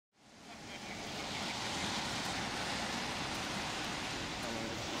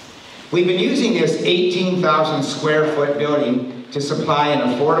We've been using this 18,000 square foot building to supply an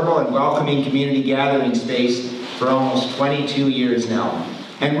affordable and welcoming community gathering space for almost 22 years now.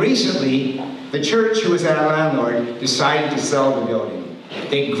 And recently, the church, who is our landlord, decided to sell the building.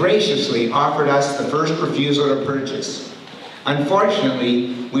 They graciously offered us the first refusal to purchase.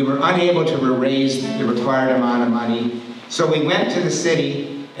 Unfortunately, we were unable to raise the required amount of money, so we went to the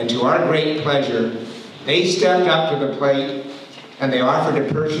city, and to our great pleasure, they stepped up to the plate and they offered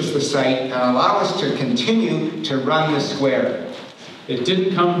to purchase the site and allow us to continue to run the square. It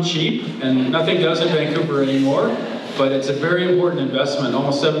didn't come cheap, and nothing does in Vancouver anymore, but it's a very important investment,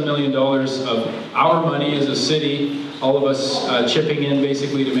 almost $7 million of our money as a city, all of us chipping in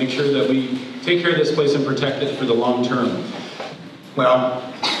basically to make sure that we take care of this place and protect it for the long term. Well,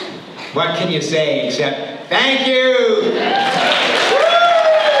 what can you say except thank you?